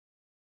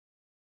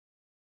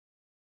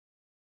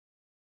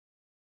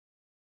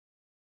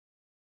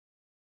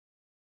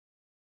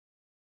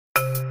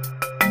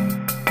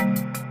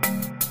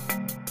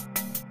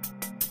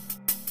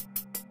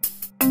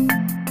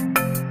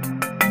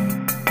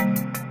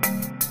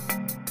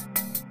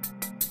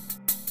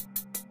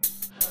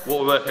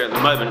What we're working at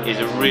the moment is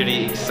a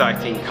really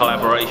exciting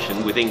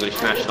collaboration with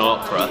English National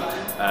Opera,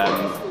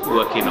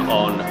 working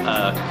on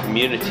a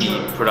community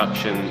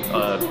production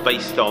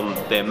based on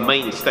their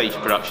main stage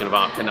production of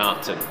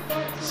Akhenaten.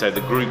 So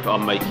the group are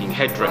making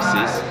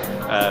headdresses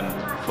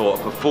for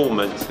a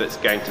performance that's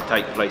going to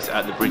take place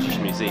at the British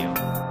Museum.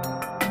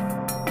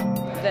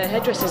 The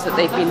headdresses that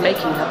they've been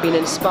making have been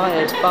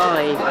inspired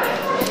by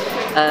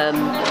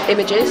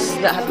images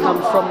that have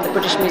come from the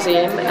British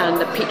Museum and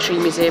the Petrie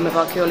Museum of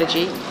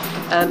Archaeology,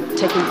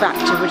 taking back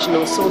to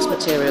original source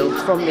material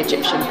from the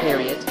Egyptian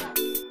period.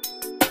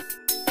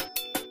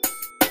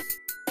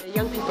 The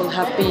young people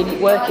have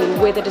been working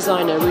with a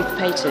designer, Ruth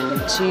Payton,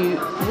 to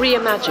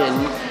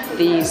reimagine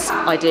these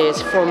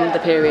ideas from the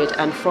period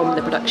and from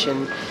the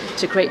production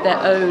to create their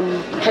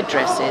own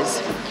headdresses.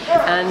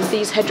 And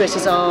these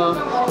headdresses are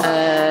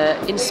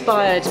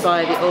inspired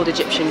by the old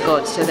Egyptian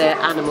gods, so they're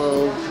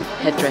animal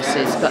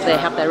headdresses, but they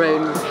have their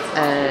own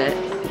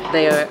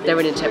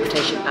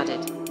interpretation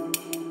added.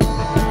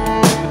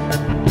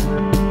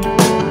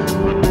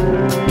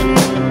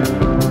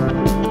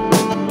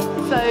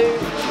 So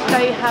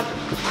they have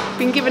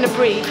been given a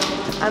brief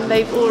and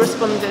they've all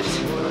responded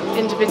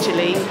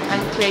individually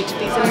and created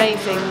these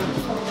amazing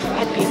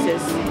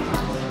headpieces.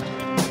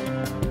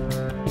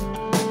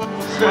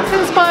 What's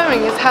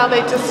inspiring is how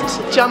they just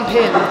jump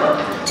in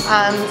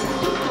and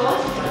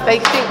they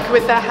think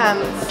with their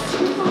hands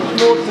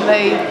more than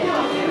they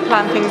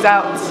plan things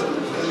out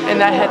in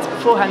their heads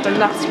beforehand, and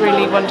that's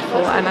really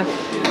wonderful, and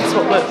it's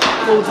what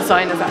all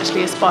designers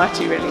actually aspire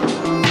to, really.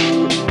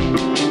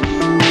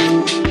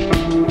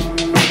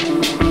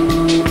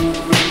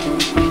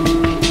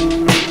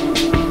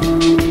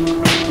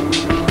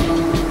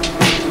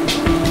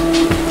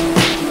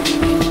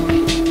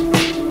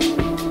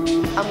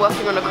 I'm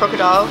working on a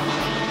crocodile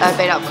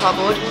made out of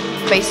cardboard,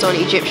 based on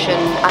Egyptian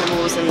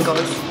animals and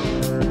gods.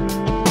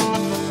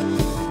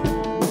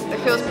 It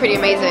feels pretty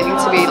amazing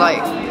to be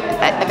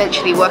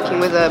eventually working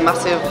with a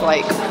massive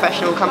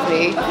professional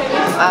company.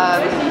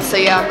 So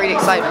yeah, I'm really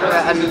excited for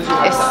it,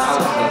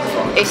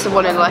 and it's a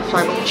one in a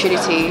lifetime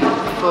opportunity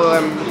for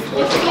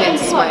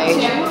kids my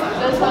age.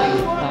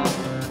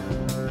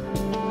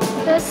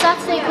 The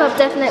Saturday Club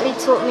definitely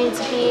taught me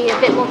to be a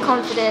bit more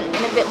confident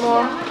and a bit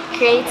more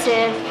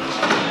creative,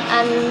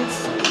 and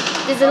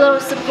there's a lot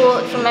of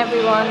support from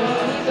everyone.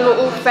 We're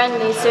all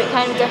friendly, so it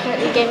kind of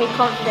definitely gave me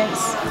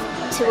confidence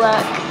to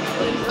work,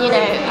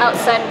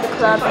 outside of the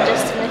club and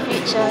just in the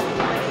future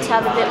to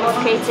have a bit more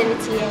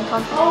creativity and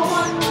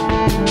confidence.